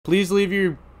Please leave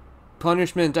your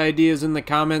punishment ideas in the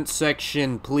comments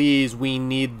section. Please, we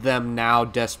need them now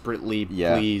desperately.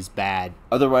 Yeah. Please, bad.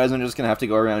 Otherwise, I'm just gonna have to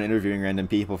go around interviewing random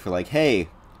people for like, hey,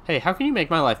 how can you make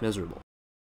my life miserable?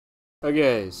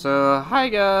 Okay, so hi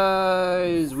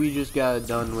guys. We just got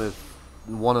done with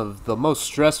one of the most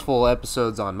stressful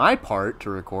episodes on my part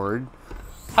to record.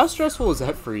 How stressful is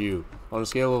that for you on a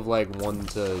scale of like 1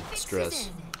 to stress?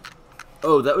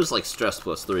 oh, that was like stress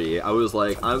plus 3. I was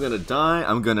like, I'm gonna die,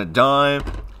 I'm gonna die,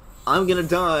 I'm gonna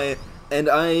die, and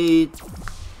I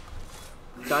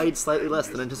died slightly less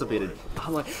than anticipated.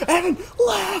 I'm like, Evan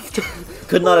left!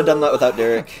 Could not have done that without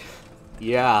Derek.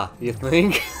 Yeah, you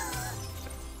think?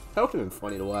 That would have been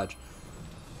funny to watch.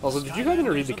 Also, did you happen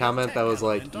to read the comment that was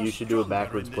like, you should do a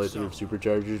backwards playthrough of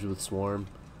Superchargers with Swarm?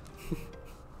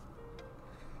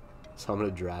 So I'm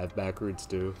gonna drive backwards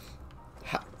too.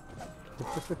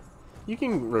 You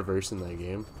can reverse in that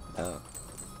game. Oh.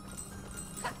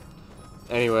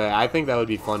 Anyway, I think that would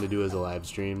be fun to do as a live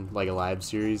stream, like a live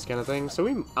series kind of thing.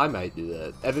 So I might do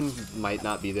that. Evan might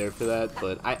not be there for that,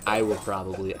 but I will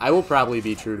probably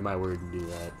be true to my word and do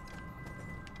that.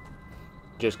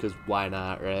 Just because why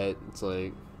not, right? It's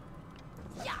like,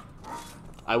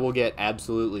 I will get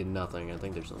absolutely nothing. I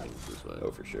think there's something this way. Oh,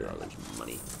 for sure. Oh, there's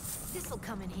money. This'll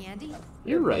come in handy.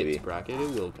 You're right, maybe. Sprocket. It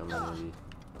will come in handy.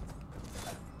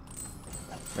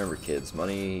 Remember, kids,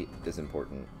 money is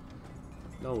important.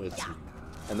 No, it's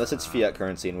Unless it's fiat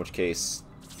currency, in which case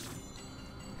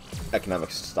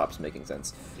economics stops making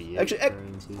sense. fiat Actually,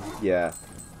 currency. Yeah,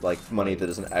 like money that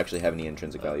doesn't actually have any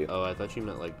intrinsic value. Oh, I thought you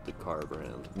meant like the car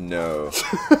brand. No.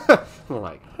 I'm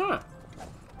like, huh.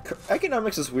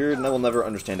 Economics is weird, and I will never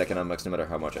understand economics no matter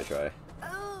how much I try.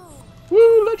 Oh,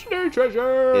 Woo, legendary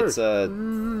treasure! It's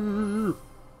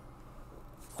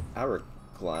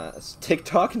hourglass.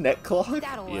 TikTok net clock?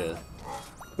 that'll Yeah. work.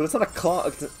 But it's not a clock,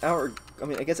 it's an hour. I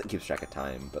mean, I guess it keeps track of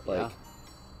time, but like, Yeah.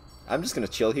 I'm just gonna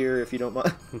chill here if you don't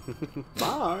mind.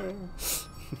 Bye.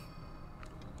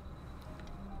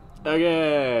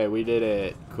 Okay, we did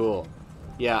it. Cool.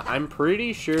 Yeah, I'm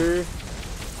pretty sure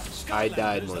I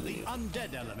died more than you.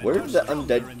 Where's the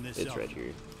undead? It's right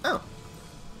here. Oh.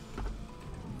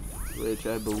 Which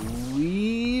I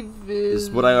believe Is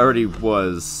is... what I already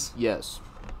was. Yes.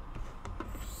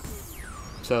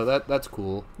 So that's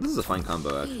cool. This is a fine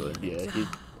combo, actually. Yeah.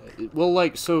 Well,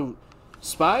 like, so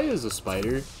Spy is a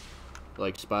spider.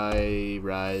 Like, Spy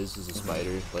Rise is a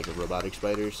spider, like a robotic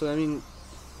spider. So, I mean...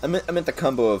 I meant the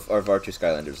combo of our two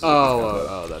Skylanders.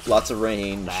 Oh, that's... Lots of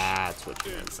range. That's what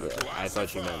you meant. Yeah, I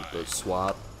thought you meant the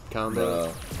swap combo.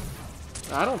 No.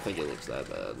 I don't think it looks that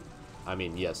bad. I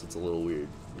mean, yes, it's a little weird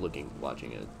looking,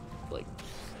 watching it, like,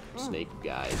 snake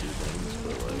guy do things,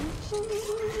 but,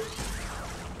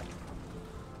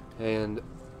 like... And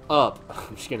up.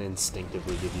 I'm just gonna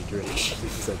instinctively give you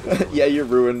directions. at this point. Yeah, you're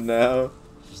ruined now.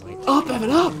 Just like, up, Evan,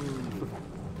 up!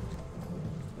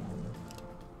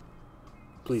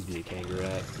 Please be a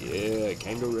kangaroo. Yeah,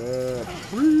 kangaroo.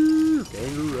 Woo,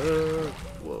 kangaroo.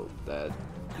 Whoa, that.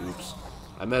 Oops.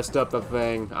 I messed up the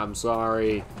thing. I'm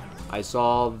sorry. I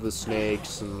saw the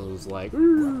snakes and was like,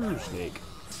 ooh, snake.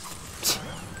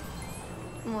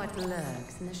 What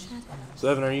lurks in the shadows? So,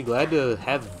 Evan, are you glad to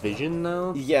have vision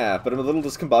now? Yeah, but I'm a little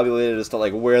discombobulated as to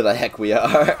like where the heck we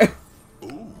are.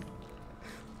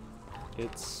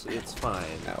 It's fine.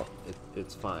 Ow.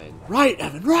 It's fine. Right,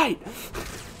 Evan, right!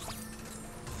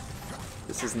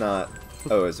 This is not.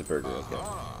 Oh, it's a burger. Okay.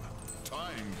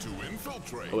 Time to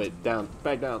infiltrate. Oh, wait, down.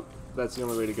 Back down. That's the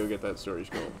only way to go get that storage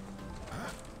scroll.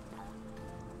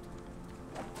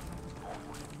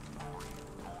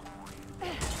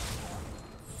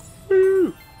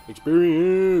 Woo!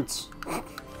 Experience!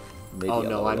 Maybe Oh a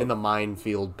no, I'm little. in the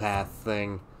minefield path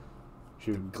thing.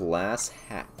 Shoot. Glass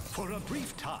hat. For a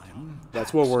brief time,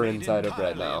 That's what we're hats made inside of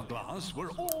right entirely now. of glass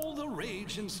were all the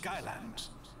rage in Skylands.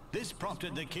 This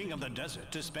prompted the king of the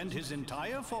desert to spend his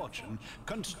entire fortune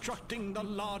constructing the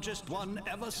largest one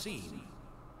ever seen.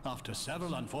 After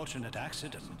several unfortunate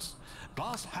accidents,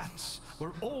 glass hats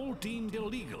were all deemed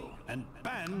illegal and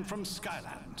banned from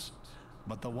Skylands.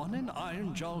 But the one in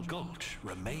Iron-Jaw Gulch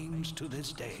remains to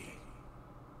this day.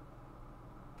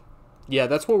 Yeah,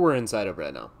 that's what we're inside of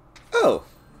right now. Oh.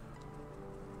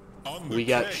 On the We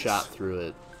got case. shot through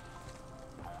it.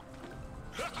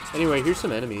 Anyway, here's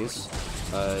some enemies.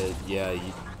 Yeah,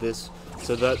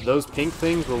 so those pink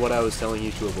things were what I was telling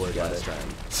you to avoid last time.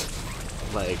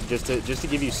 Like, just to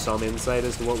give you some insight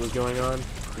as to what was going on,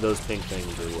 those pink things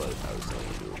are what I was telling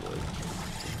you to avoid.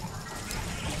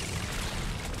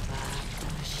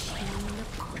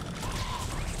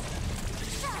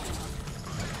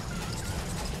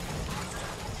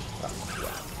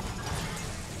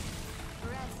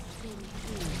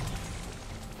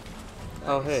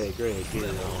 Oh, hey, great. Here,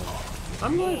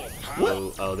 I'm good.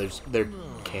 Oh, they're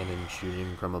cannon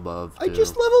shooting from above, too. I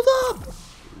just leveled up!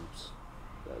 Oops.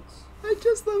 I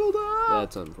just leveled up!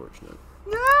 That's unfortunate.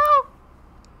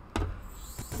 No!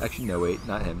 Actually, no, wait.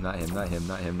 Not him, not him, not him,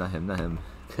 not him, not him, not him.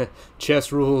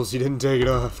 Chess rules. You didn't take it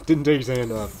off. Didn't take his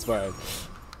hand off. It's fine.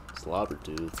 Slobber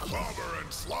tooth. Clobber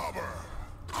and slobber.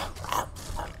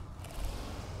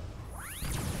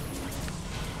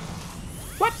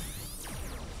 What?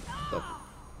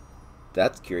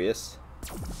 That's curious.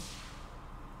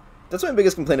 That's my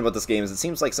biggest complaint about this game, is it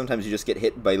seems like sometimes you just get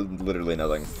hit by literally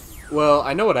nothing. Well,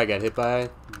 I know what I got hit by,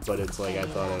 but it's like I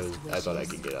thought I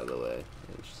could get out of the way.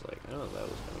 It's just like, oh, that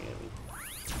was coming at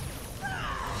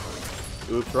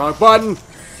me. Oops, wrong button!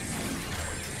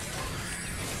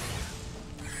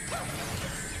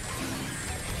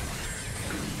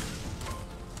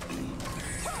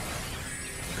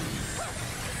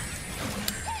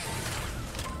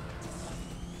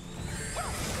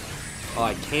 Oh,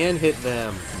 I can hit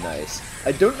them. Nice.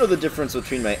 I don't know the difference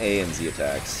between my A and Z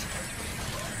attacks.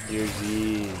 Your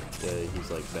Z,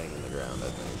 he's like banging the ground, I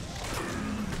think.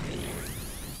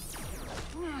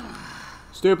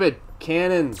 Stupid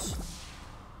cannons.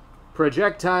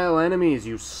 Projectile enemies,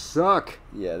 you suck.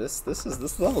 Yeah, this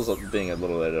level's up being a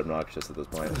little bit obnoxious at this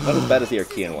point. Not as bad as the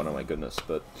Archean one, oh my goodness,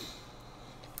 but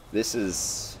this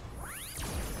is...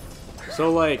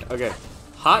 So like, okay,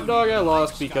 hot dog I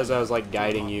lost because I was like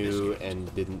guiding you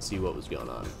and didn't see what was going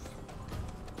on.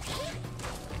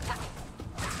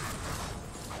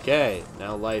 Okay,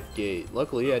 now life gate.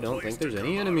 Luckily, I don't think there's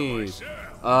any enemies.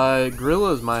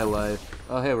 Gorilla's my life.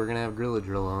 Oh, hey, we're gonna have Gorilla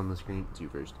Drill on the screen. It's you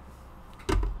first.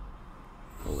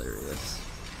 Hilarious.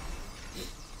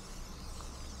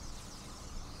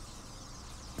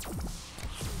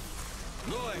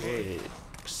 Hey,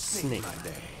 snake.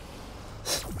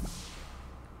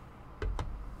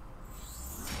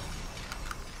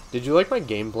 Did you like my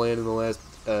game plan in the last,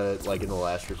 like in the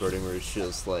last recording, where it's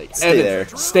just like, Stay there,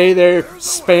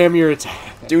 spam your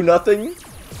attack. Do nothing?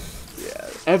 Yeah.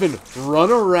 Evan,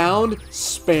 run around,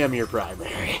 spam your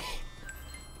primary.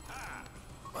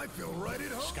 I feel right at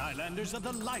home. Skylanders of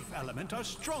the life element are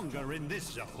stronger in this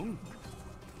zone.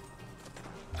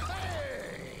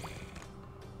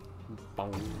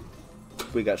 Boom.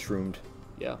 We got shroomed.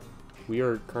 Yeah, we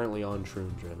are currently on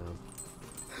shrooms right now.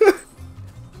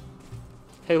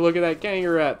 Hey, look at that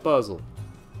Ganger Rat puzzle.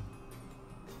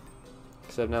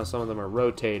 Except now some of them are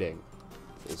rotating.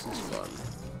 This is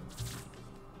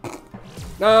fun.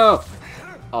 No!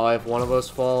 Oh, if one of us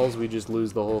falls, we just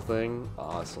lose the whole thing?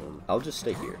 Awesome. I'll just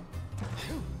stay here.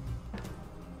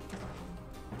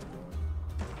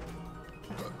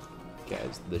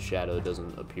 Guys, the shadow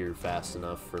doesn't appear fast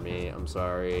enough for me. I'm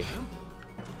sorry.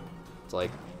 It's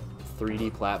like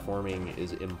 3D platforming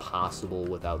is impossible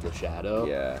without the shadow.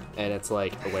 Yeah. And it's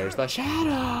like, where's the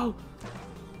shadow?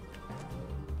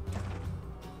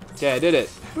 Okay, I did it.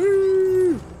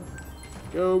 Woo!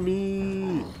 Go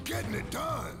me. Getting it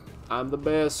done. I'm the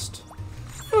best.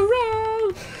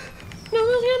 Around. No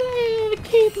one's gonna ever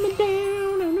keep me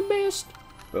down. I'm the best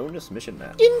Bonus mission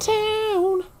map. in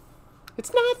town.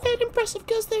 It's not that impressive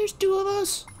because there's two of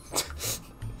us.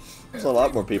 There's a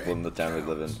lot more people in the town we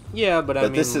live in. Yeah, but I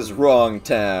But mean... this is wrong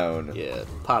town. Yeah,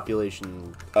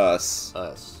 population... Us.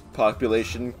 Us.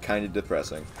 Population, kind of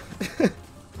depressing.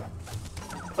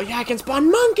 Oh yeah, I can spawn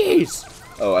monkeys!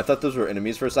 Oh, I thought those were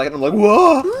enemies for a second. I'm like,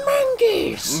 whoa!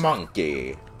 Monkeys!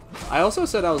 Monkey. I also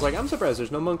said, I was like, I'm surprised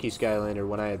there's no monkey Skylander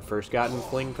when I had first gotten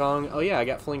Fling Kong. Oh yeah, I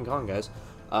got Fling Kong, guys.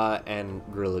 And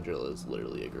Gorilla Drill is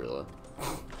literally a gorilla.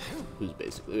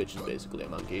 Which is basically a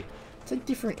monkey. It's a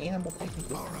different animal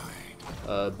technically.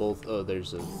 Both, oh,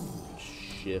 there's a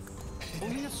shift.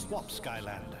 Only a swap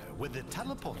Skylander with the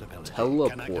teleport ability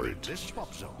Teleport. can activate this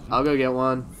swap zone. I'll go get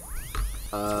one.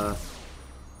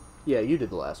 Yeah, you did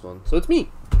the last one, so it's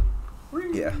me.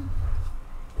 Yeah.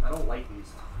 I don't like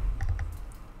these.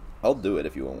 I'll do it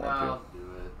if you won't want I'll to. do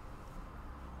it.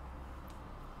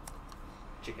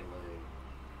 Chicken leg.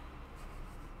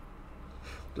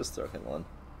 Just throw him on.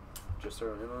 Just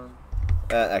throw him on.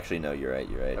 Actually, no, you're right,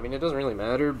 you're right. I mean, it doesn't really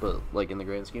matter, but like in the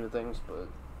grand scheme of things, but.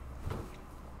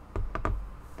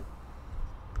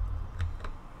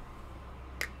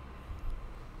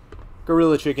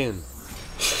 Gorilla chicken.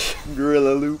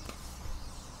 Gorilla loop.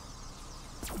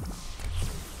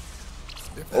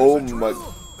 If there's Oh a my-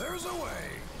 drill, there's a way.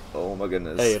 Oh my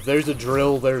goodness. Hey, if there's a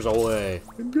drill, there's a way.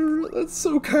 Gorilla, that's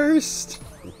so cursed.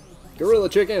 Gorilla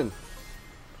chicken.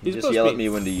 He's Just supposed yell to at me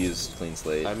when to use clean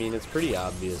slate. I mean, it's pretty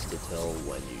obvious to tell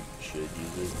when you should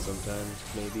use it sometimes,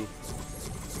 maybe.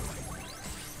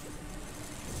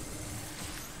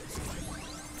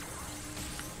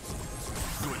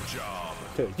 job.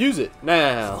 Use it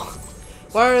now.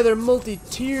 Why are there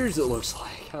multi-tiers, it looks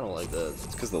like? I don't like that. It's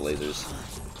because of the lasers.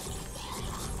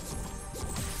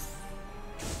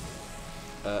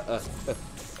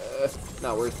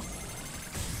 Not worth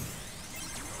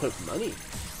money.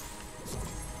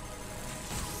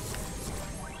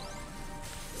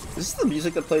 Is this the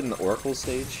music that played in the Oracle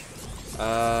stage?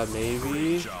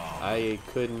 Maybe. I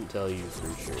couldn't tell you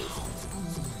for sure.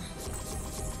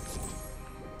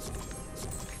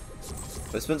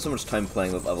 I spent so much time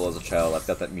playing that level as a child, I've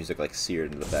got that music like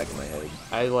seared into the back of my head.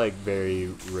 I like very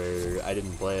rare. I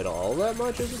didn't play it all that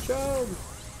much as a child.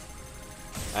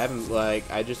 I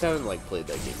just haven't like played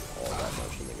that game all that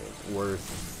much in the game. Worth.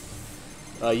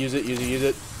 Use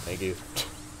it. Thank you.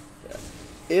 Yeah.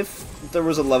 If there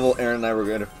was a level Aaron and I were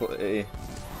going to play,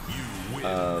 Look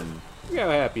how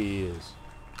happy he is.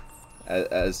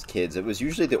 as kids, it was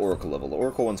usually the Oracle level. The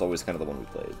Oracle one's always kind of the one we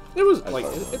played. It was like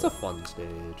it's a fun stage.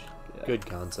 Yeah. Good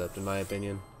concept in my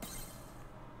opinion.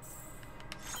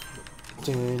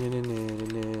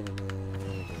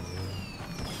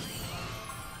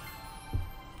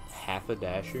 Half a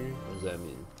dasher? What does that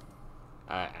mean?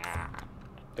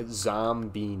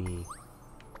 Zombini.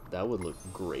 That would look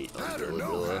great on Hat or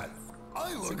no Drilla. hat,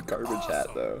 I It's a look garbage hat,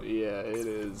 awesome. though. Yeah, it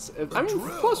is. I mean,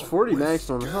 drill plus 40 with max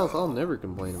on health, I'll skill. never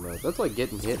complain about it. That's like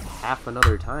getting hit half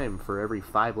another time for every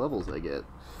 5 levels I get.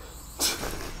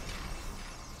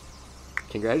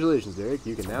 Congratulations, Derek.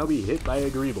 You can now be hit by a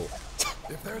Greeble.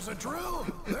 If there's a drill,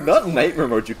 there's Not Nightmare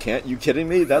mode, you can't. You kidding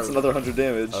me? That's another 100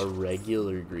 damage. A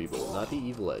regular Greeble, not the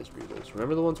evilized Greebles.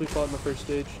 Remember the ones we fought in the first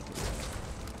stage?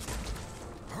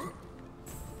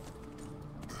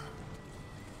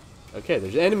 Okay,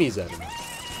 there's enemies at him.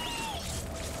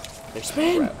 They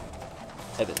spin! Crap.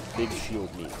 Heaven, big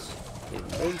shield meets.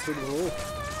 Invincible.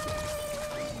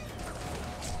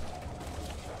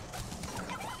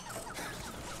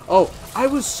 Oh, I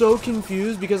was so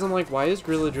confused because I'm like, why is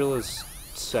Drilla's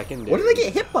secondary? What did I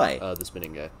get hit by? The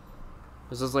spinning guy.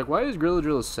 Because I was like, why is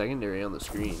Drilla's secondary on the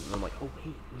screen? And I'm like, oh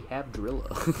wait, we have Drilla.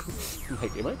 I'm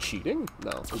like, am I cheating?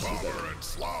 No, it's just that. slobber and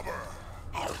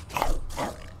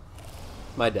slobber.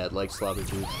 My dad likes slobber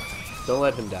too. Don't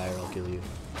let him die or I'll kill you.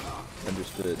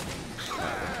 Understood.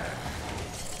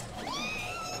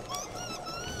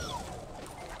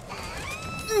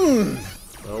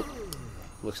 Nope.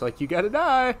 Looks like you gotta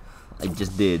die. I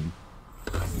just did.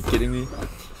 You kidding me?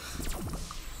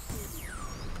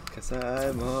 Cause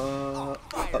I'm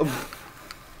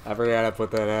I forgot I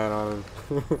put that hat on.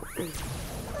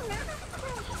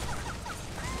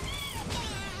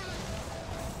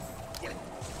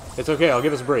 It's okay, I'll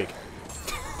give us a break.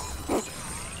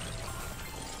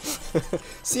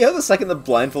 See how the second the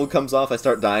blindfold comes off, I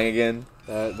start dying again?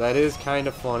 That is kind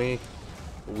of funny.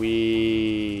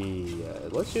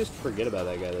 Let's just forget about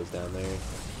that guy that's down there.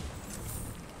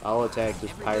 I'll attack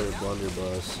this pirate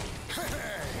blunderbuss.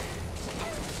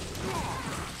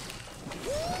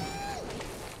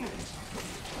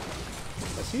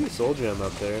 I see the soul gem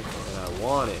up there, and I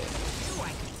want it.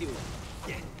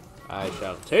 I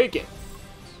shall take it.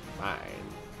 Fine.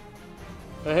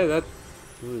 Oh, hey,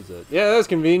 who is it? Yeah, that's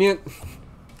convenient.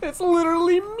 It's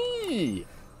literally me.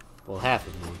 Well, half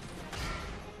of me.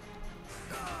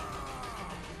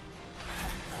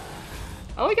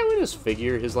 I like how in his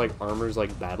figure, his like armor's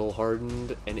like battle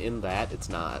hardened, and in that it's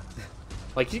not.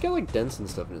 Like he's got like dents and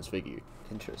stuff in his figure.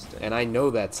 Interesting. And I know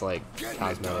that's like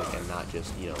cosmetic and not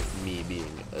just, you know, me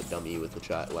being a dummy with a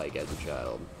child, like as a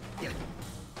child.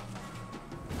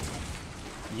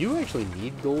 You actually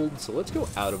need gold, so let's go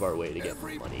out of our way to get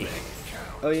more money.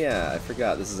 Oh yeah, I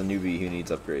forgot. This is a newbie who needs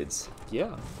upgrades.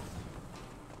 Yeah.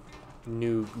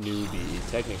 Newbie,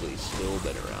 technically still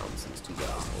been around since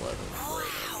 2011. Wow,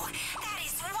 that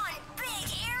is one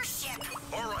big airship.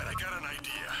 All right, I got an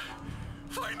idea.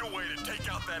 Find a way to take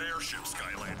out that airship,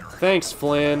 Skylander. Thanks,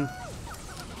 Flynn.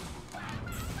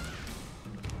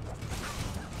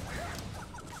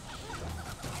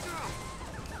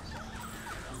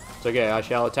 It's okay, I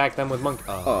shall attack them with monkey.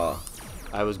 Oh.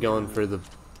 I was going for the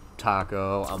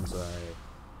taco. I'm sorry.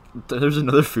 There's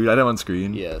another food item on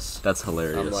screen? Yes. That's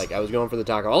hilarious. I'm like, I was going for the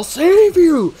taco. I'll save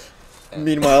you!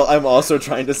 Meanwhile, I'm also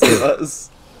trying to save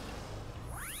us.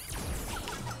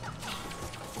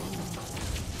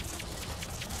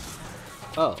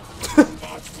 Oh.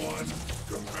 Box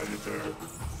 1, competitor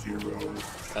 0.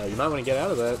 You might want to get out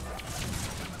of that.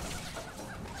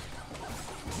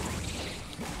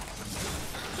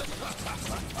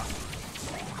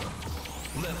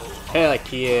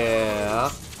 Heck yeah.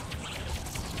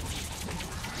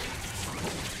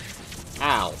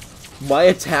 Ow. My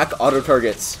attack auto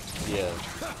targets. Yeah.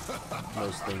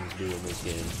 Most things do in this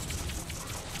game.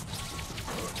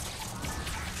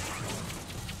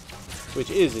 which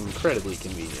is incredibly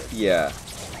convenient. Yeah.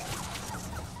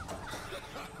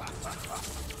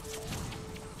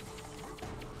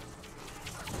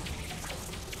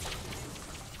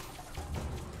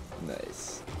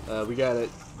 Nice. We got it.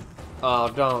 Oh,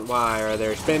 don't. Why are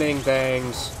there spinning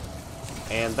things?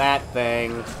 And that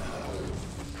thing.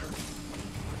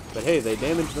 But hey, they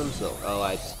damage themselves. Oh,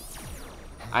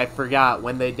 I forgot.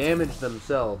 When they damage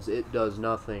themselves, it does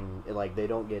nothing. Like, they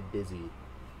don't get dizzy.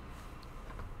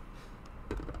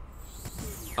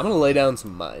 I'm gonna lay down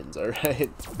some mines, alright?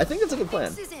 I think that's a good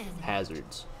plan.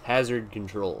 Hazards. Hazard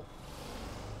control.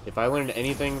 If I learned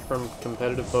anything from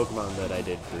competitive Pokemon that I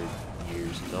did for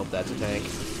years... Nope, that's a tank.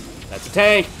 That's a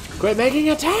tank! Quit making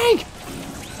a tank!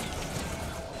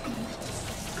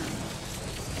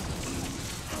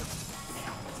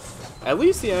 At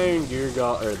least the Iron Gear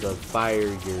Golem, or the Fire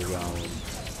Gear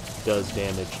Golem, does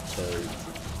damage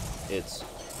to its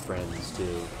friends,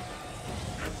 too.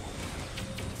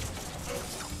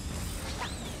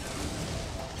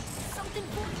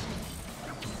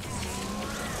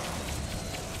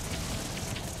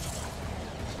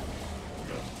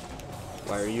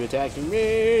 Why are you attacking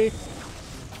me?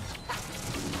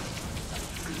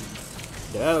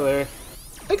 Get out of there.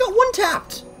 I got one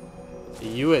tapped!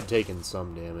 You had taken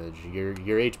some damage. Your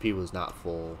HP was not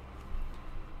full.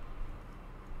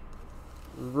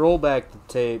 Roll back the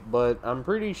tape, but I'm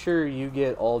pretty sure you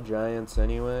get all giants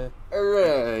anyway.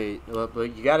 Alright. Well,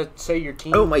 but you gotta say your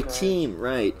team. Oh, my team,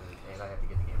 right. And I have to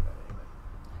get the game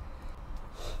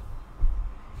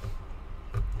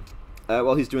done anyway.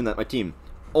 While he's doing that, my team.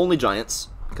 Only giants,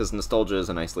 because Nostalgia is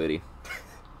a nice lady.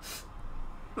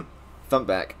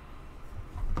 Thumpback.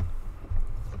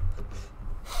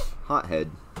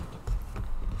 Hothead.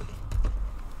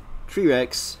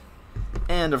 T-Rex.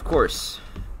 And, of course,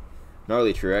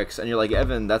 Gnarly T-Rex. And you're like,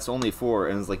 Evan, that's only 4.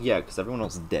 And it's like, yeah, because everyone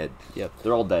else is dead. Yep.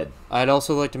 They're all dead. I'd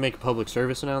also like to make a public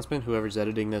service announcement. Whoever's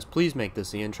editing this, please make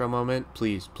this the intro moment.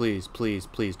 Please, please, please,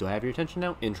 please. Do I have your attention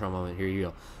now? Intro moment. Here you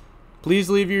go. Please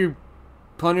leave your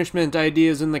punishment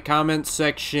ideas in the comments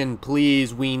section,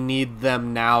 please. We need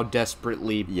them now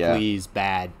desperately. Yeah. Please,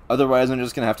 bad. Otherwise, I'm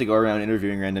just going to have to go around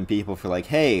interviewing random people for like,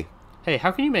 hey,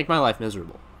 how can you make my life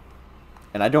miserable?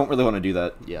 and I don't really want to do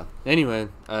that. Yeah. Anyway,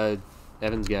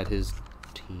 Evan's got his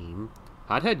team.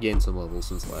 Hothead gained some levels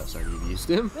since the last time you've used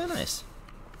him. Yeah, nice.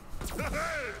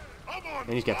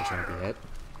 And he's got the chompy head.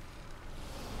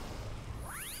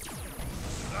 It's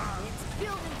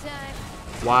building time.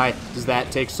 Why does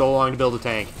that take so long to build a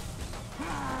tank?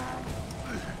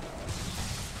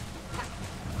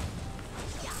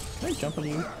 Can I jump on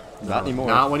you? Not anymore.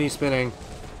 Not when he's spinning.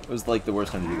 It was like the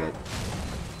worst time to do that.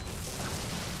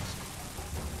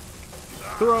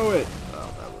 Throw it!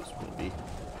 Oh, that was windy.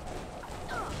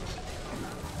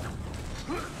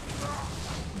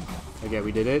 Okay,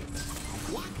 we did it.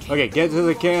 Okay, get to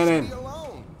the cannon!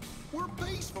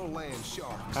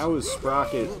 How is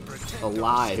Sprocket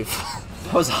alive?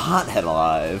 How is Hothead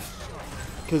alive?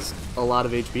 Because a lot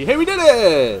of HP. Hey, we did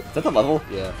it! Is that the level?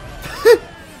 Yeah.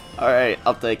 Alright,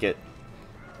 I'll take it.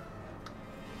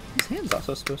 His hand's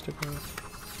also supposed to grow?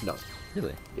 No.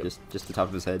 Really? Yep. Just the top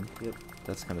of his head? Yep.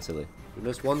 That's kind of silly. We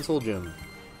missed one soul gem.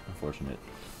 Unfortunate.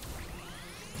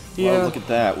 Yeah. Well, look at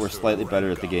that. We're slightly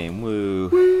better at the game. Woo.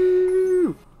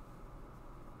 Woo!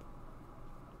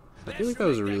 I feel like that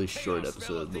was a really short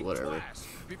episode, but whatever.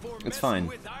 It's fine.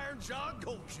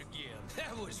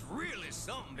 That was really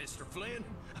something, Mr. Flynn.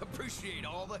 Appreciate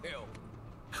all the help.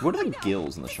 What do the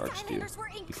gills in the sharks do? Skylanders were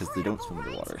Because they don't swim in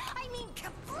the incredible, water. right? I mean,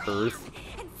 kablam! Earth.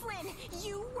 And Flynn,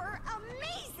 you were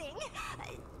amazing.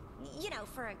 You know,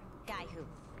 for a guy who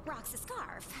rocks a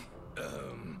scarf.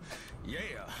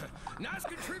 Yeah. Nice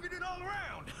contributing all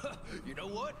around. You know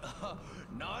what?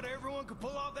 Not everyone can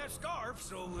pull off that scarf,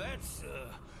 so that's,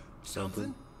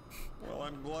 something. Well,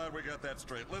 I'm glad we got that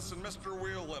straight. Listen, Mr.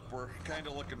 Wheel Lip, we're kind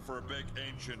of looking for a big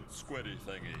ancient squiddy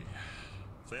thingy.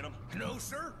 Seen him? No,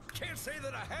 sir. Can't say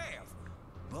that I have.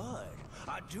 But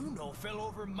I do know a fellow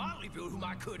over in Motleyville whom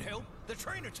I could help. The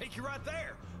trainer take you right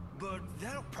there. But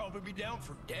that'll probably be down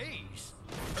for days.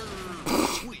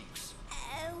 Weeks.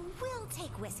 We'll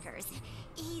take Whiskers.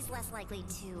 He's less likely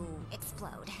to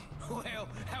explode. Well,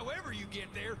 however you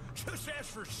get there, just ask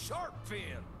for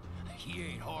Sharpfin. He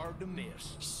ain't hard to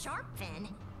miss. Sharpfin?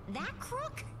 That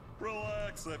crook?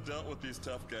 Relax, I've dealt with these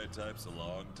tough guy types a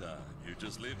long time. You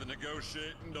just leave the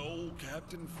negotiating to old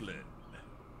Captain Flynn.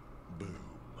 Boom.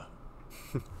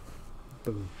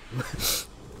 Boom.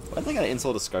 Why did they gotta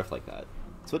insult a scarf like that?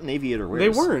 That's what an aviator wears. They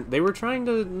weren't. They were trying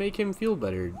to make him feel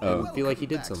better and feel like he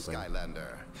did Welcome back, something.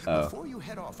 Skylander. Oh. Before you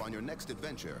head off on your next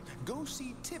adventure, go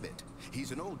see Tibbet.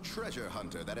 He's an old treasure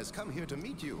hunter that has come here to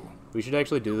meet you. We should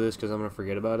actually do this because I'm gonna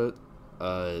forget about it,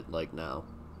 like now.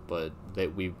 But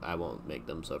I won't make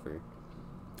them suffer.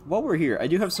 While we're here, I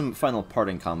do have some final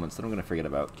parting comments that I'm going to forget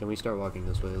about. Can we start walking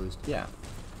this way at least? Yeah.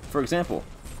 For example,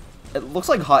 it looks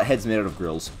like Hot Head's made out of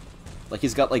grills. Like,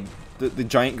 he's got, like, the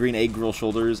giant green egg grill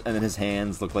shoulders, and then his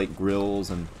hands look like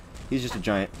grills, and he's just a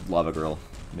giant lava grill.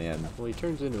 Man. Well, he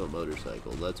turns into a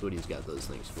motorcycle. That's what he's got those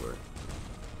things for.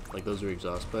 Like, those are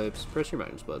exhaust pipes. Press your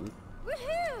minus button.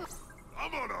 Woohoo!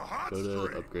 I'm on a hot Go to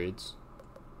streak. upgrades.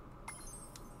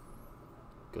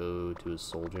 Go to his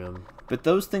soul gem. But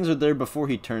those things are there before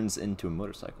he turns into a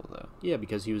motorcycle, though. Yeah,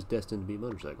 because he was destined to be a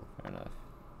motorcycle. Fair enough.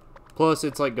 Plus,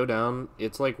 it's like, go down.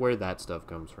 It's like where that stuff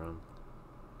comes from.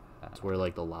 It's where,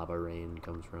 like, the lava rain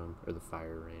comes from. Or the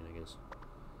fire rain, I guess.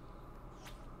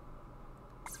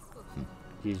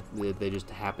 They just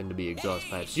happen to be exhaust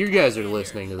pipes. You guys are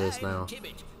listening to this now.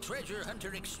 Tibbet, treasure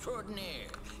hunter extraordinaire.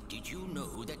 Did you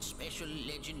know that special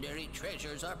legendary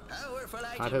treasures are powerful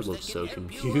items Hothead looks that so can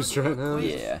help you confused on your right now.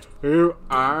 quest? Yeah. Who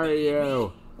are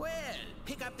you? Well,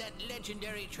 pick up that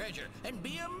legendary treasure and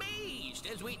be amazed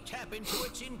as we tap into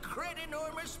its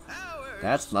enormous powers.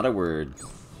 That's not a word.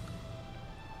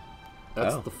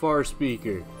 That's Oh. the far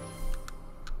speaker.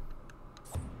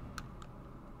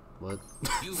 What?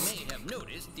 You may have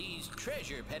noticed these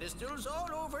treasure pedestals all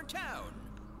over town.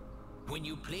 When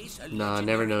you place a Nah, I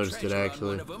never legendary noticed it, treasure on actually.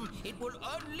 one of them, it will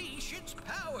unleash its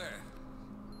power.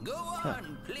 Go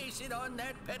on, place it on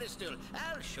that pedestal.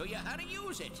 I'll show you how to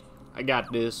use it. I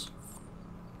got this.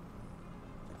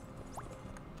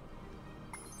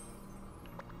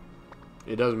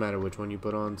 It doesn't matter which one you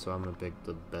put on, so I'm gonna pick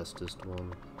the bestest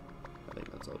one. I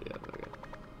think that's all you have. Okay.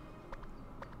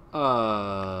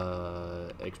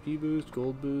 XP boost,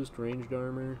 gold boost, ranged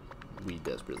armor. We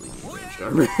desperately need ranged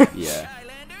armor. Yeah.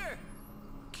 Skylander,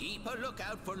 keep a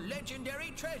lookout for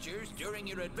legendary treasures during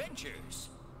your adventures.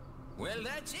 Well,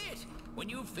 that's it. When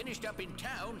you've finished up in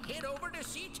town, head over to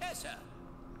see Tessa.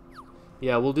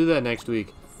 Yeah, we'll do that next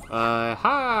week.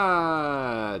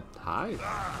 Hi.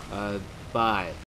 Bye.